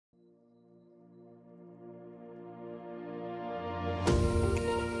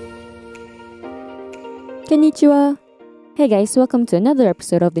Konnichiwa! Hey guys, welcome to another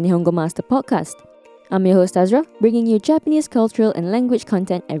episode of the Nihongo Master Podcast. I'm your host Azra, bringing you Japanese cultural and language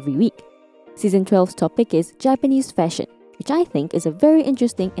content every week. Season 12's topic is Japanese fashion, which I think is a very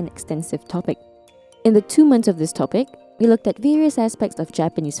interesting and extensive topic. In the 2 months of this topic, we looked at various aspects of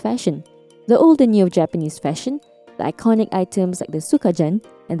Japanese fashion, the old and new of Japanese fashion, the iconic items like the sukajan,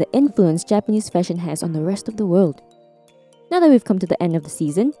 and the influence Japanese fashion has on the rest of the world. Now that we've come to the end of the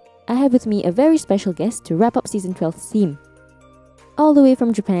season, I have with me a very special guest to wrap up Season 12's theme. All the way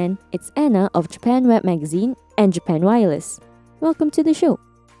from Japan, it's Anna of Japan Web Magazine and Japan Wireless. Welcome to the show.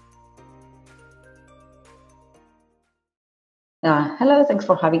 Hello, thanks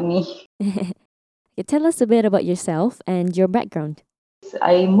for having me. Tell us a bit about yourself and your background.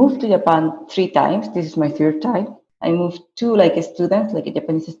 I moved to Japan 3 times. This is my third time. I moved to like a student, like a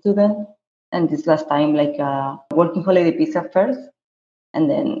Japanese student, and this last time like a working holiday visa first, and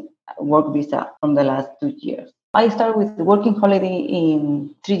then work visa from the last 2 years. I started with the working holiday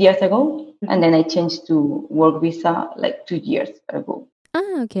in 3 years ago, and then I changed to work visa like 2 years ago.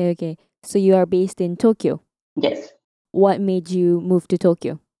 Okay. So you are based in Tokyo. Yes. What made you move to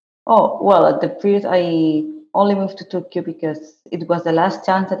Tokyo? Oh, well, at the first, I only moved to Tokyo because it was the last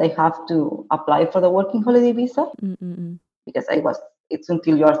chance that I have to apply for the working holiday visa Mm-mm-mm. because it's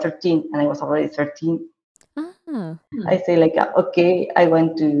until you are 13 and I was already 13. I say like, okay, I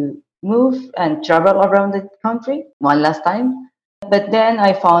want to move and travel around the country one last time. But then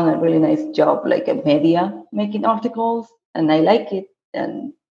I found a really nice job, like a media, making articles, and I like it.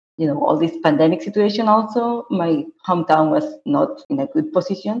 And all this pandemic situation also, my hometown was not in a good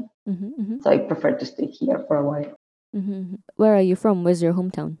position. Mm-hmm. So I prefer to stay here for a while. Where are you from? Where's your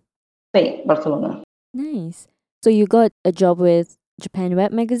hometown? Spain, Barcelona. Nice. So you got a job with Japan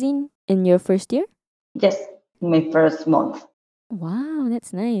Web Magazine in your first year? Yes, my first month. Wow,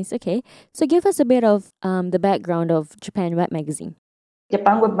 that's nice. Okay. So give us a bit of the background of Japan Web Magazine.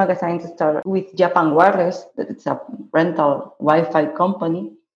 Japan Web Magazine started with Japan Wireless, that it's a rental Wi-Fi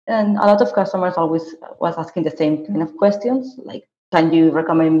company. And a lot of customers always was asking the same kind of questions, like, can you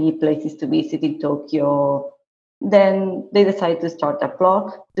recommend me places to visit in Tokyo? Then they decided to start a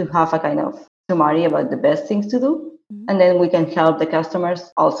blog to have a kind of summary about the best things to do. And then we can help the customers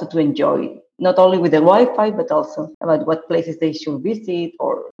also to enjoy, not only with the Wi-Fi, but also about what places they should visit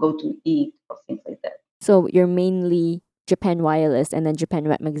or go to eat or things like that. So you're mainly Japan Wireless, and then Japan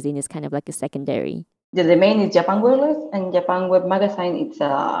Web Magazine is kind of like a secondary. The main is Japan Wireless, and Japan Web Magazine.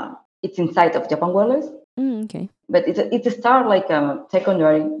 It's inside of Japan Wireless, Okay. but it's a start like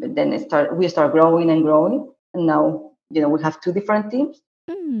secondary. But then we start growing and growing, and now we have two different teams.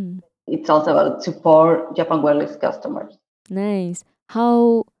 It's also about support Japan Wireless customers. Nice.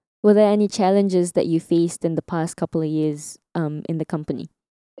 How were there any challenges that you faced in the past couple of years in the company?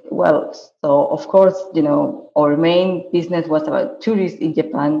 Well, so of course, our main business was about tourists in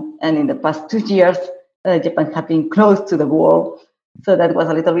Japan, and in the past 2 years, Japan had been closed to the world, so that was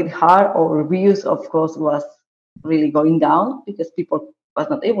a little bit hard. Our views, of course, was really going down because people was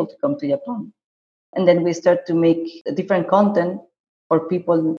not able to come to Japan, and then we start to make different content for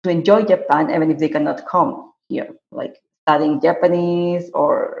people to enjoy Japan, even if they cannot come here, like studying Japanese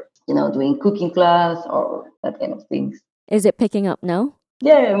or doing cooking class or that kind of things. Is it picking up now?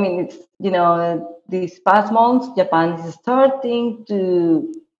 Yeah, I mean, it's, these past months, Japan is starting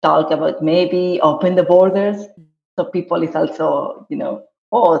to talk about maybe open the borders. So people is also,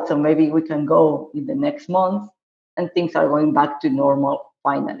 oh, so maybe we can go in the next month and things are going back to normal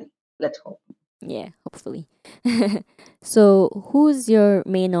finally. Let's hope. Yeah, hopefully. So who's your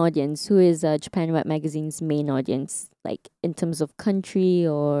main audience? Who is Japan Web Magazine's main audience? Like in terms of country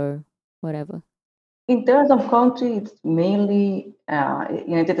or whatever? In terms of country, it's mainly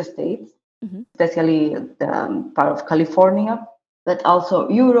United States, especially the part of California, but also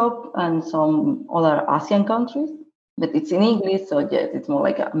Europe and some other Asian countries. But it's in English, so yes, it's more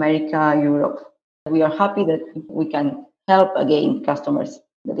like America, Europe. We are happy that we can help again customers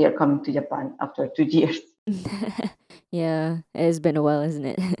that they are coming to Japan after 2 years. Yeah, it's been a while, isn't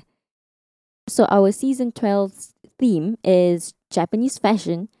it? So our season 12's theme is Japanese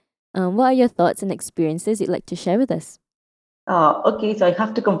fashion. What are your thoughts and experiences you'd like to share with us? Okay, so I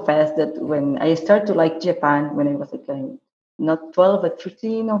have to confess that when I started to like Japan, when I was like not 12, but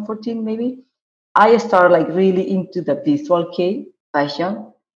 13 or 14 maybe, I started like really into the visual kei fashion.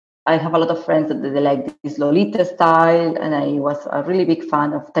 I have a lot of friends that they like this Lolita style, and I was a really big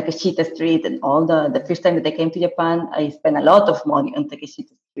fan of Takeshita Street. And all the first time that I came to Japan, I spent a lot of money on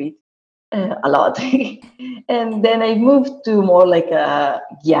Takeshita Street, a lot. And then I moved to more like a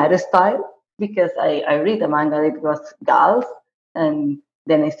Gyaru style because I read a manga that was girls, and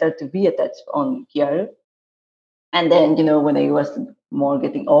then I started to be attached on Gyaru. And then, when I was more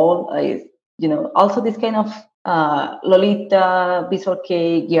getting old, also this kind of Lolita, Visual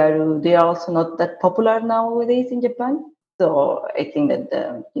Kei, Gyaru, they are also not that popular nowadays in Japan. So I think that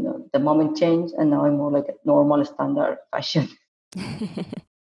the moment changed, and now I'm more like a normal standard fashion.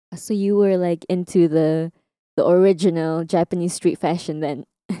 So you were like into the original Japanese street fashion then.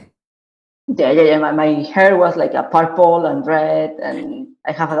 Yeah, yeah, yeah. My hair was like a purple and red, and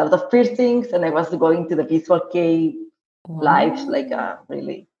I have a lot of piercings, and I was going to the Visual Kei live, like Wow. a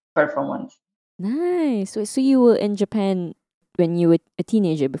really performance. Nice. So you were in Japan when you were a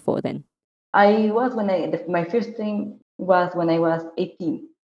teenager before then? I was when my first thing was when I was 18.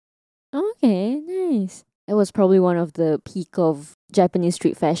 Okay, nice. That was probably one of the peak of Japanese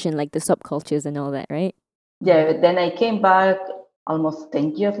street fashion, like the subcultures and all that, right? Yeah, then I came back almost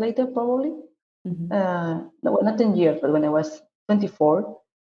 10 years later, probably. Mm-hmm. No, well, not 10 years, but when I was 24.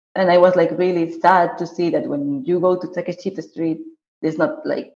 And I was like really sad to see that when you go to Takeshita Street, there's not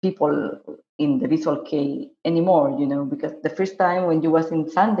like people in the Visual K anymore, because the first time when you was in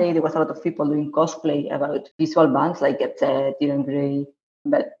Sunday, there was a lot of people doing cosplay about visual bands like Get Set, Dylan Gray.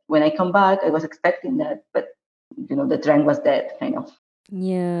 But when I come back, I was expecting that, but the trend was dead, kind of.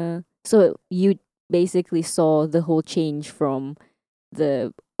 Yeah. So you basically saw the whole change from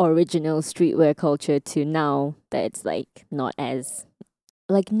the original streetwear culture to now that it's like not as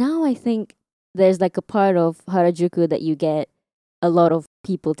like now I think there's like a part of Harajuku that you get a lot of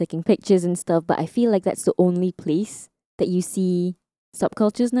people taking pictures and stuff, but I feel like that's the only place that you see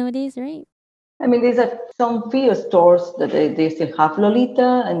subcultures nowadays, right? I mean, there's some few stores that they still have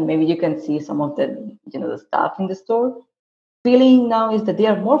Lolita, and maybe you can see some of the stuff in the store. Feeling now is that they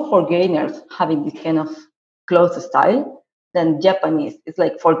are more foreigners having this kind of clothes style than Japanese. It's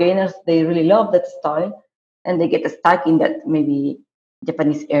like foreigners, they really love that style, and they get stuck in that maybe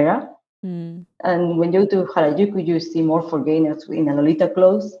Japanese era. Hmm. And when you go to Harajuku, you see more foreigners in a Lolita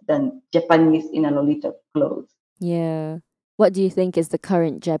clothes than Japanese in a Lolita clothes. Yeah. What do you think is the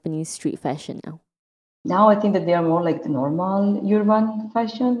current Japanese street fashion now? Now I think that they are more like the normal urban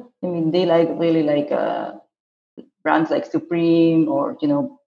fashion. I mean, they Mm. like really like brands like Supreme or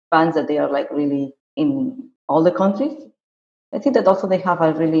brands that they are like really in all the countries. I think that also they have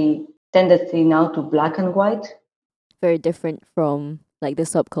a really tendency now to black and white. Very different from like the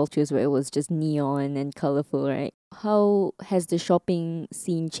subcultures where it was just neon and colorful, right? How has the shopping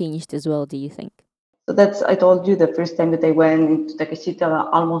scene changed as well, do you think? So that's I told you the first time that I went into Takeshita,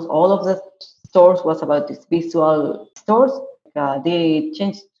 almost all of the stores was about these visual stores. They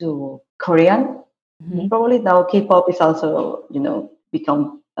changed to Korean. Mm-hmm. Probably now K-pop is also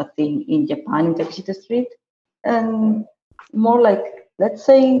become a thing in Japan in Takeshita Street, and more like, let's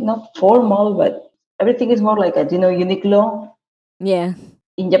say, not formal, but everything is more like a Uniqlo. Yeah.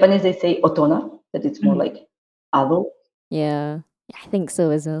 In Japanese they say otona, that it's more Mhm. like adult. Yeah. Yeah, I think so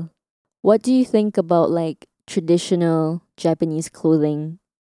as well. What do you think about like traditional Japanese clothing?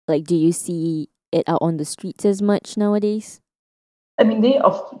 Like, do you see it out on the streets as much nowadays? I mean,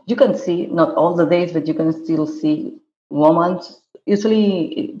 you can see not all the days, but you can still see women.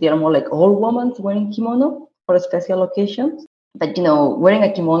 Usually, they are more like old women wearing kimono for special occasions. But wearing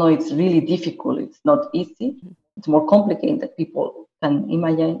a kimono it's really difficult. It's not easy. It's more complicated than people can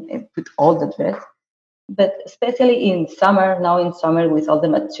imagine and put all the dress. But especially in summer, now in summer with all the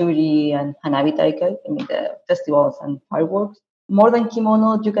Matsuri and Hanabi Taika, I mean the festivals and fireworks, more than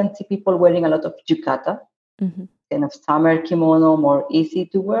kimono, you can see people wearing a lot of yukata, Mm-hmm. kind of summer kimono, more easy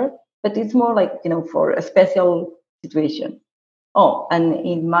to wear, but it's more like, for a special situation. Oh, and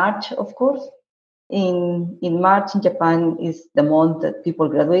in March, of course, in March in Japan is the month that people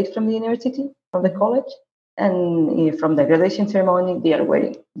graduate from the university, from the Mm-hmm. college, and from the graduation ceremony, they are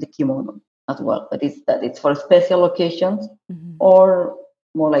wearing the kimono as well. But it's for special occasions, Mm-hmm. or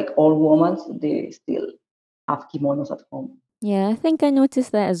more like all women, they still have kimonos at home. Yeah, I think I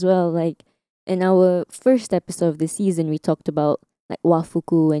noticed that as well. Like in our first episode of the season, we talked about like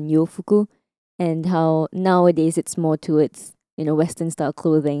wafuku and yofuku and how nowadays it's more towards, Western style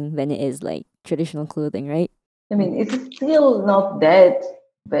clothing than it is like traditional clothing, right? I mean, it's still not that,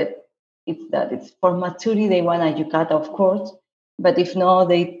 but it's for Matsuri, they want a yukata, of course, but if not,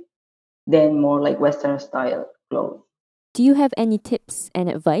 they then more like Western style clothes. Do you have any tips and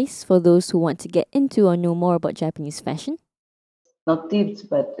advice for those who want to get into or know more about Japanese fashion? Not tips,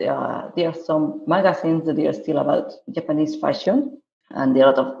 but there are some magazines that are still about Japanese fashion, and there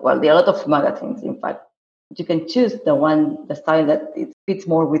are a lot of magazines. In fact, you can choose the style that it fits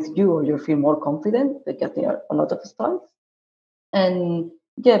more with you, or you feel more confident because there are a lot of styles. And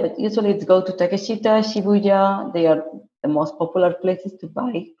yeah, but usually it's go to Takeshita, Shibuya. They are the most popular places to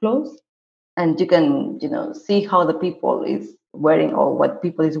buy clothes. and you can see how the people is wearing or what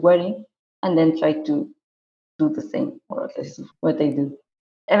people is wearing, and then try to do the same, or at least what they do.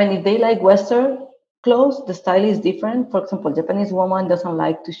 I mean, if they like Western clothes, the style is different. For example, Japanese woman doesn't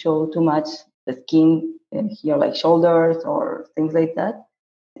like to show too much the skin here, like shoulders or things like that.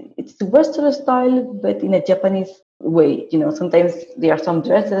 It's the Western style, but in a Japanese way. Sometimes there are some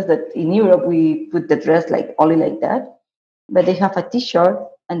dresses that in Europe we put the dress like only like that, but they have a t-shirt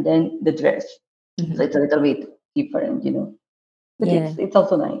and then the dress. So Mhm. it's a little bit different. But Yeah. it's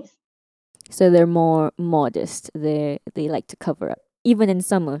also nice. So they're more modest. They like to cover up, even in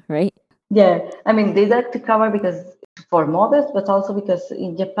summer, right? Yeah, I mean they like to cover because for modest, but also because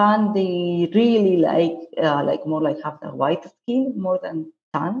in Japan they really like more like have the white skin more than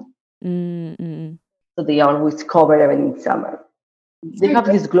tan. Mm-mm. So they always cover even in summer. They So have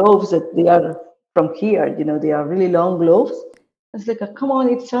these gloves that they are from here. They are really long gloves. It's like, come on,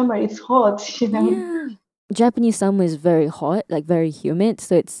 it's summer, it's hot. yeah, Japanese summer is very hot, like very humid.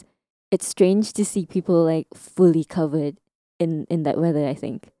 So it's strange to see people like fully covered in that weather. I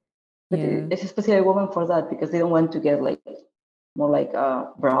think. But Yeah. it's especially a woman for that because they don't want to get like more like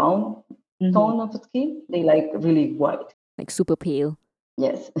a brown Hmm. tone of skin. They like really white. Like super pale.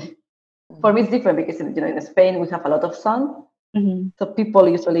 Yes. For me, it's different because in Spain we have a lot of sun, Mm-hmm. so people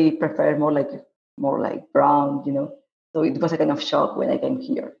usually prefer more like brown. So it was a kind of shock when I came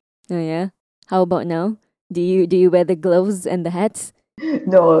here. Oh yeah. How about now? Do you wear the gloves and the hats?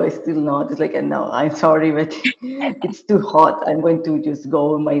 No, it's still not. It's like, no, I'm sorry, but it's too hot. I'm going to just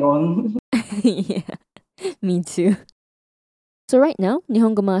go on my own. Yeah, me too. So right now,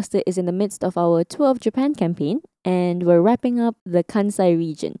 Nihongo Master is in the midst of our Tour of Japan campaign, and we're wrapping up the Kansai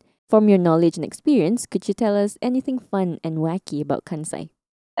region. From your knowledge and experience, could you tell us anything fun and wacky about Kansai?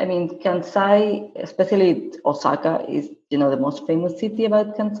 I mean, Kansai, especially Osaka, is the most famous city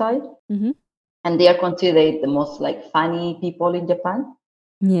about Kansai, Mm-hmm. and they are considered the most like funny people in Japan.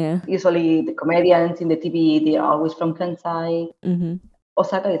 Yeah. Usually, the comedians in the TV they are always from Kansai. Mm-hmm.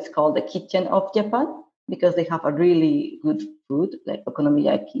 Osaka is called the kitchen of Japan because they have a really good food like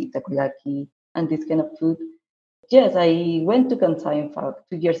okonomiyaki, takoyaki, and this kind of food. Yes, I went to Kansai in fact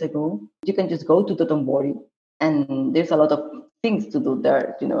 2 years ago. You can just go to Dotonbori and there's a lot of things to do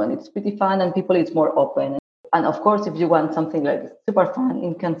there, and it's pretty fun and people is more open. And of course, if you want something like super fun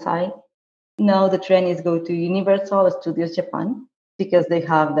in Kansai, now the trend is go to Universal Studios Japan because they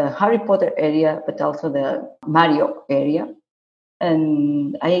have the Harry Potter area, but also the Mario area.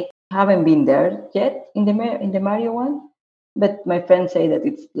 And I haven't been there yet in the Mario one, but my friends say that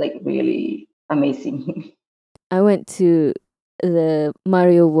it's like really amazing. I went to the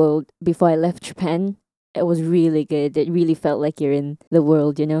Mario World before I left Japan. It was really good. It really felt like you're in the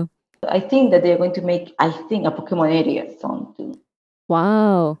world. I think that they're going to make, I think, a Pokemon area soon too.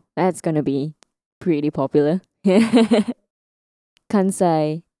 Wow, that's gonna be pretty popular.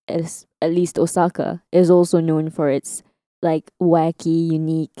 Kansai, as at least Osaka, is also known for its like wacky,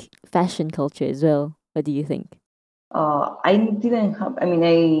 unique fashion culture as well. What do you think? I didn't have, I mean,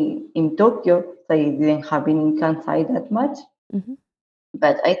 I in Tokyo, so I didn't have been in Kansai that much, Mm-hmm.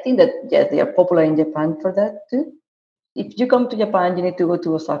 but I think that yes, they are popular in Japan for that too. If you come to Japan, you need to go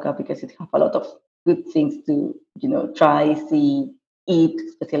to Osaka because it has a lot of good things to try, see, eat,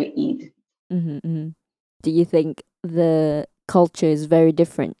 especially eat. Mm-hmm, mm-hmm. Do you think the culture is very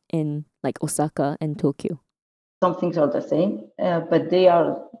different in like Osaka and Tokyo? Some things are the same, but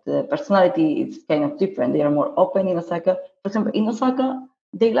the personality is kind of different. They are more open in Osaka. For example, in Osaka,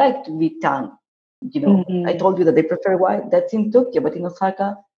 they like to be tan. I Mm-hmm. told you that they prefer white. That's in Tokyo, but in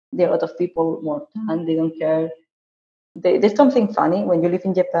Osaka, there are a lot of people more tan. They don't care. There's something funny when you live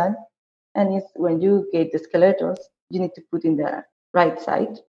in Japan, and it's when you get the escalators, you need to put in the right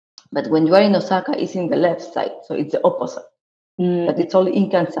side. But when you are in Osaka, it's in the left side, so it's the opposite. But Mm-hmm. it's only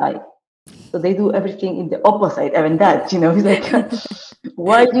in Kansai. So they do everything in the opposite, even that, it's like,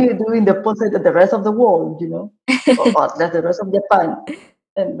 why do you do in the opposite of the rest of the world, or that's the rest of Japan?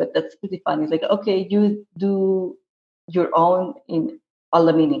 But that's pretty fun. It's like, okay, you do your own in all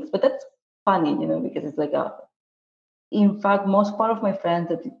the meanings, but that's funny, because it's like in fact, most part of my friends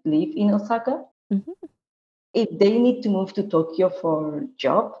that live in Osaka, Mm-hmm. if they need to move to Tokyo for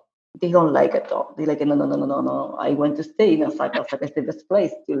job, they don't like it at all. They like, no, no, no, no, no, no. I want to stay in Osaka. Osaka is the best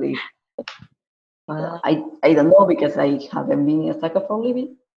place to live. Wow. I don't know because I haven't been in Osaka for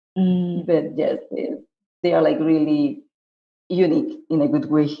living, Mm. but yes, they are like really unique in a good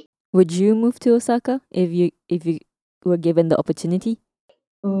way. Would you move to Osaka if you were given the opportunity?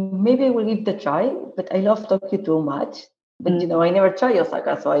 Maybe I will give it a try, but I love Tokyo too much. But Mm. I never try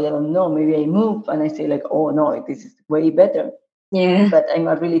Osaka, so I don't know. Maybe I move and I say like, oh no, this is way better. Yeah. but I'm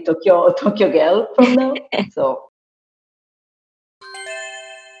a really Tokyo girl from now. So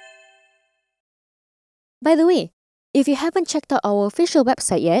By the way, if you haven't checked out our official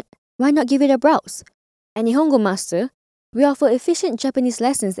website yet, why not give it a browse? At Nihongo Master, we offer efficient Japanese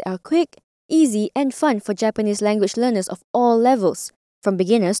lessons that are quick, easy, and fun for Japanese language learners of all levels, from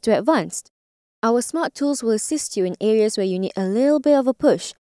beginners to advanced. Our smart tools will assist you in areas where you need a little bit of a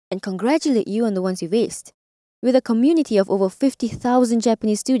push and congratulate you on the ones you've aced. With a community of over 50,000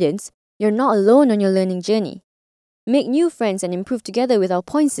 Japanese students, you're not alone on your learning journey. Make new friends and improve together with our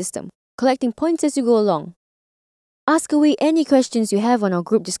point system, collecting points as you go along. Ask away any questions you have on our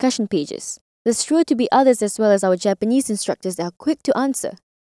group discussion pages. There's sure to be others as well as our Japanese instructors that are quick to answer.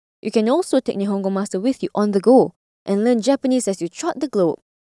 You can also take Nihongo Master with you on the go and learn Japanese as you trot the globe.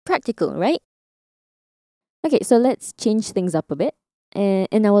 Practical, right? Okay, so let's change things up a bit.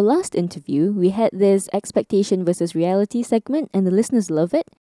 In our last interview, we had this expectation versus reality segment, and the listeners love it.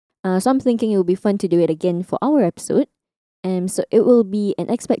 So I'm thinking it would be fun to do it again for our episode. So it will be an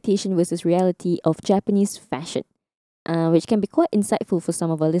expectation versus reality of Japanese fashion, which can be quite insightful for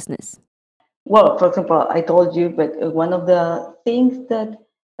some of our listeners. well, for example, I told you, but one of the things that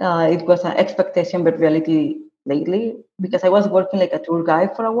it was an expectation but reality lately, because I was working like a tour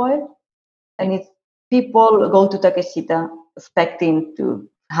guide for a while, and it's people go to Takeshita expecting to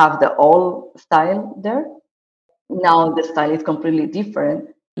have the old style there. Now the style is completely different.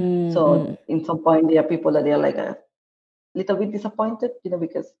 Mm-mm. So in some point, there are people that they are like a little bit disappointed,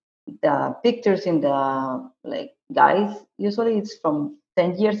 because the pictures in the like guys usually it's from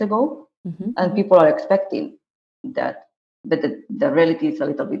 10 years ago, Mm-hmm, and mm-hmm. people are expecting that, but the reality is a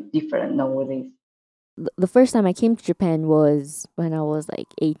little bit different nowadays. The first time I came to Japan was when I was like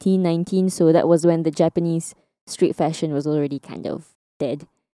 18, 19. So that was when the Japanese street fashion was already kind of dead.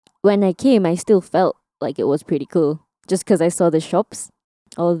 When I came, I still felt like it was pretty cool just because I saw the shops,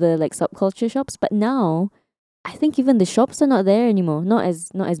 all the like subculture shops. But now, I think even the shops are not there anymore. Not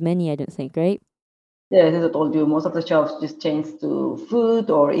as many, I don't think, right? Yeah, as I told you, most of the shops just changed to food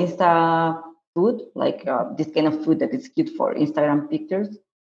or Insta food, like this kind of food that is cute for Instagram pictures,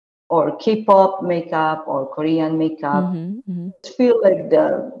 or K-pop makeup or Korean makeup. Mm-hmm, mm-hmm. I feel like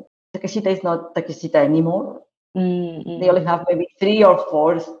the Takeshita is not Takeshita anymore. They only Mm-mm. have maybe 3 or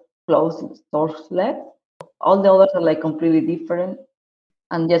 4 clothes stores left. All the others are like completely different.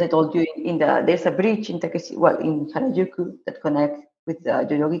 And yes, I told you in the there's a bridge in Takeshi, well, in Harajuku that connects with the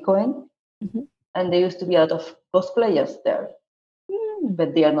Yoyogi Koen, Mm-hmm. and there used to be a lot of cosplayers there, Mm.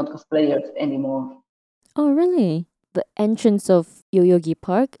 but they are not cosplayers anymore. Oh, really? The entrance of Yoyogi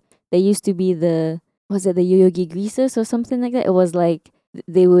Park, there used to be was it the Yoyogi Greasers or something like that? It was like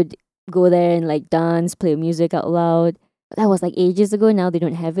they would go there and like dance, play music out loud. But that was like ages ago. Now they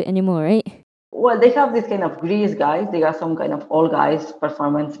don't have it anymore, right? Well, they have this kind of grease guys. They got some kind of all guys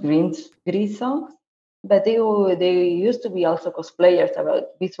performance grease songs, but they used to be also cosplayers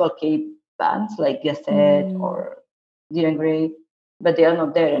about visual kei bands like Gazette Mm, or Diren Grey, but they are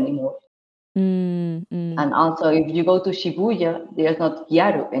not there anymore. mm, mm. And also, if you go to Shibuya, there's not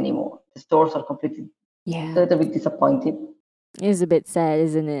Gyaru anymore. The stores are completely a Yeah. little bit disappointed. It's a bit sad,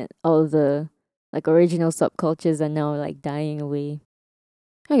 isn't it? All the like original subcultures are now like dying away.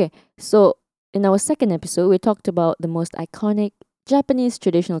 Okay, so in our second episode, we talked about the most iconic Japanese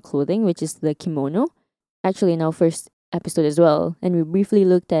traditional clothing, which is the kimono. Actually, in our first episode as well, and we briefly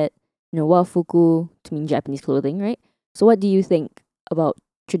looked at wafuku to mean Japanese clothing, right? So, what do you think about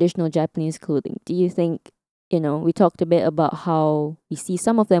traditional Japanese clothing? Do you think we talked a bit about how we see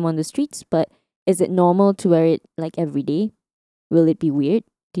some of them on the streets, but is it normal to wear it like every day? Will it be weird?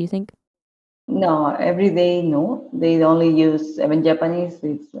 Do you think? No, every day, no. They only use, even Japanese,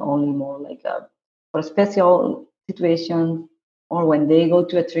 it's only more like for special situations or when they go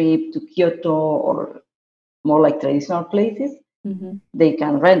to a trip to Kyoto or more like traditional places, Mm-hmm. they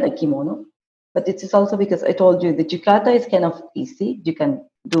can rent a kimono. But it is also because I told you the yukata is kind of easy. You can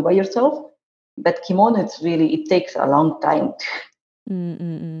do by yourself. But kimono, it takes a long time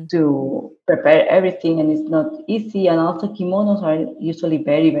Mm-mm. to prepare everything and it's not easy. And also kimonos are usually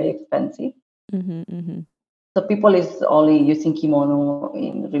very, very expensive. Mm-hmm. Mm-hmm. So people is only using kimono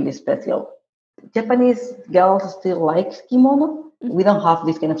in really special. Japanese girls still like kimono. We don't have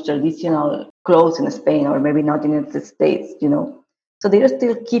this kind of traditional clothes in Spain or maybe not in the States. So they are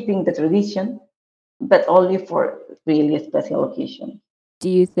still keeping the tradition, but only for really special occasions. Do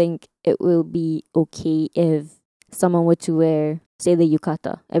you think it will be okay if someone were to wear, say, the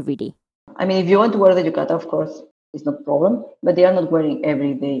yukata every day? I mean, if you want to wear the yukata, of course, it's no problem, but they are not wearing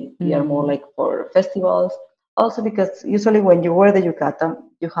every day. They are more Mm. like for festivals. Also, because usually when you wear the yukata,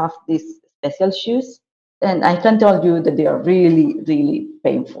 you have these special shoes And I can tell you that they are really, really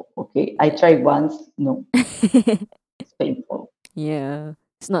painful. Okay. I tried once. No, it's painful. Yeah.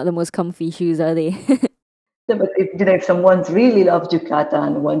 It's not the most comfy shoes, are they? Yeah, but if someone really loves yukata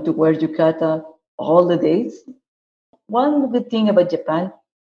and want to wear yukata all the days, one good thing about Japan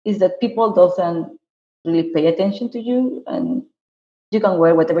is that people doesn't really pay attention to you, and you can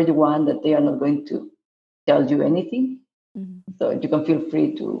wear whatever you want, that they are not going to tell you anything. Mhm. So you can feel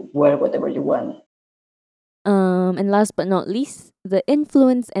free to wear whatever you want. And last but not least, the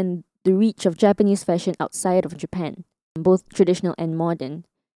influence and the reach of Japanese fashion outside of Japan, both traditional and modern.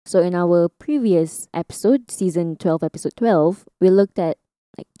 So in our previous episode, season 12, episode 12, we looked at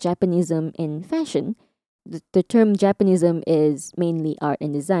like Japanism in fashion. The term Japanism is mainly art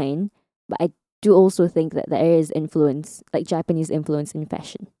and design, but I do also think that there is influence, like Japanese influence in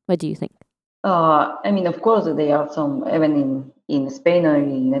fashion. What do you think? I mean, of course, there are some, even in Spain or in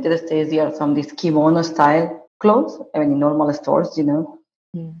the United States, there are some this kimono style clothes, even in normal stores, you know.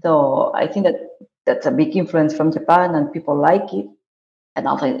 Mm. So I think that that's a big influence from Japan and people like it. And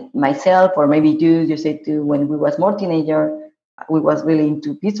also myself, or maybe you say too, when we was more teenager, we was really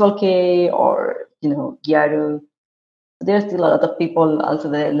into Visual K or, Gyaru. There's still a lot of people also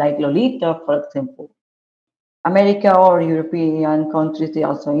that like Lolita, for example. America or European countries, they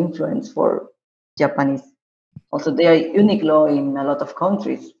also influence for Japanese. Also, they are Uniqlo in a lot of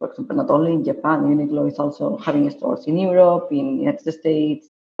countries. For example, not only in Japan, Uniqlo is also having stores in Europe, in United States,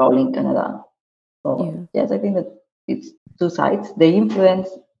 probably in Canada. So Yeah. yes, I think that it's two sides. They influence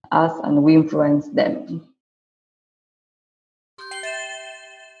us and we influence them.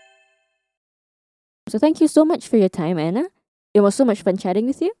 So thank you so much for your time, Anna. It was so much fun chatting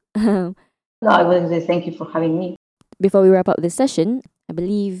with you. No, I want to say thank you for having me. Before we wrap up this session, I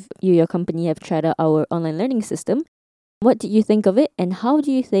believe your company have tried out our online learning system. What did you think of it, and how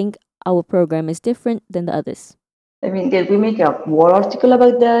do you think our program is different than the others? I mean, yes, we make a war article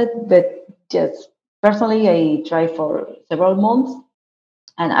about that, but just personally, I try for several months,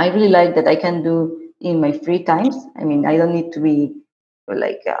 and I really like that I can do in my free times. I mean, I don't need to be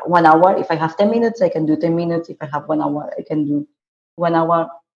like 1 hour. If I have 10 minutes, I can do 10 minutes. If I have 1 hour, I can do 1 hour.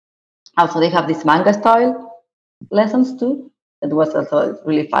 Also, they have this manga style lessons too. That was also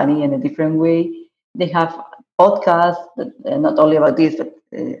really funny in a different way. They have podcasts that not only about this, but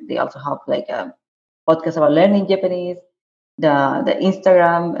they also have like a podcast about learning Japanese. The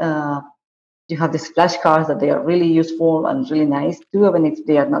Instagram, you have these flashcards that they are really useful and really nice too, even if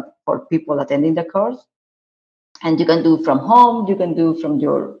they are not for people attending the course. And you can do from home, you can do from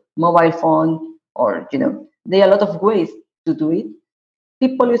your mobile phone, or there are a lot of ways to do it.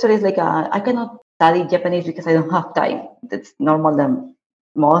 People usually is like, I cannot study Japanese because I don't have time. That's normal, the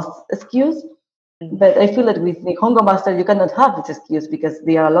most excuse. But I feel that with the Hongo Master, you cannot have this excuse because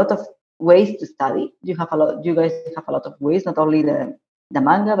there are a lot of ways to study. You guys have a lot of ways, not only the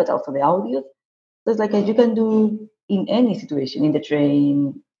manga, but also the audios. So it's like you can do in any situation, in the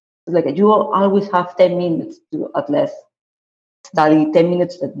train. It's like you will always have 10 minutes to at least study 10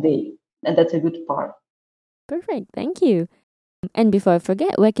 minutes a day. And that's a good part. Perfect, thank you. And before I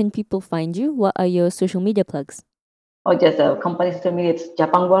forget, where can people find you? What are your social media plugs? Or just a company social media, it's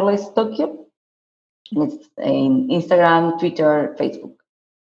Japan Wireless Tokyo. And it's in Instagram, Twitter, Facebook.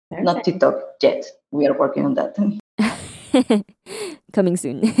 Not Perfect. TikTok yet. We are working on that. Coming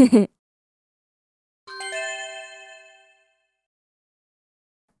soon.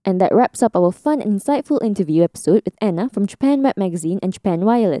 And that wraps up our fun and insightful interview episode with Anna from Japan Web Magazine and Japan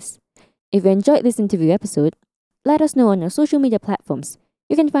Wireless. If you enjoyed this interview episode, let us know on our social media platforms.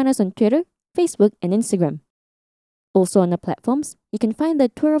 You can find us on Twitter, Facebook, and Instagram. Also on our platforms, you can find the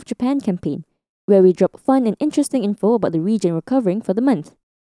Tour of Japan campaign, where we drop fun and interesting info about the region we're covering for the month.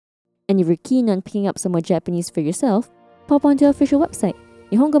 And if you're keen on picking up some more Japanese for yourself, pop onto our official website,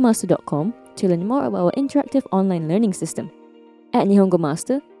 nihongomaster.com, to learn more about our interactive online learning system. At Nihongo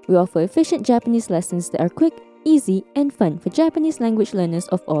Master, we offer efficient Japanese lessons that are quick, easy, and fun for Japanese language learners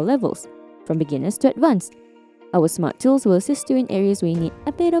of all levels, from beginners to advanced. Our smart tools will assist you in areas where you need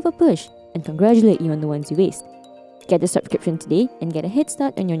a bit of a push and congratulate you on the ones you aced. Get a subscription today and get a head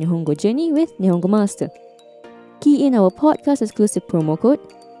start on your Nihongo journey with Nihongo Master. Key in our podcast exclusive promo code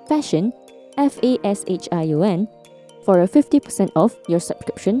FASHION, FASHION, for a 50% off your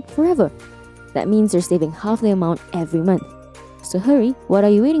subscription forever. That means you're saving half the amount every month. So hurry, what are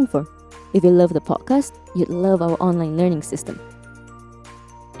you waiting for? If you love the podcast, you'd love our online learning system.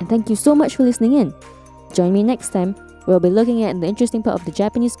 And thank you so much for listening in. Join me next time, where we'll be looking at the interesting part of the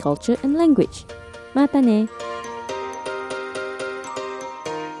Japanese culture and language. Mata ne!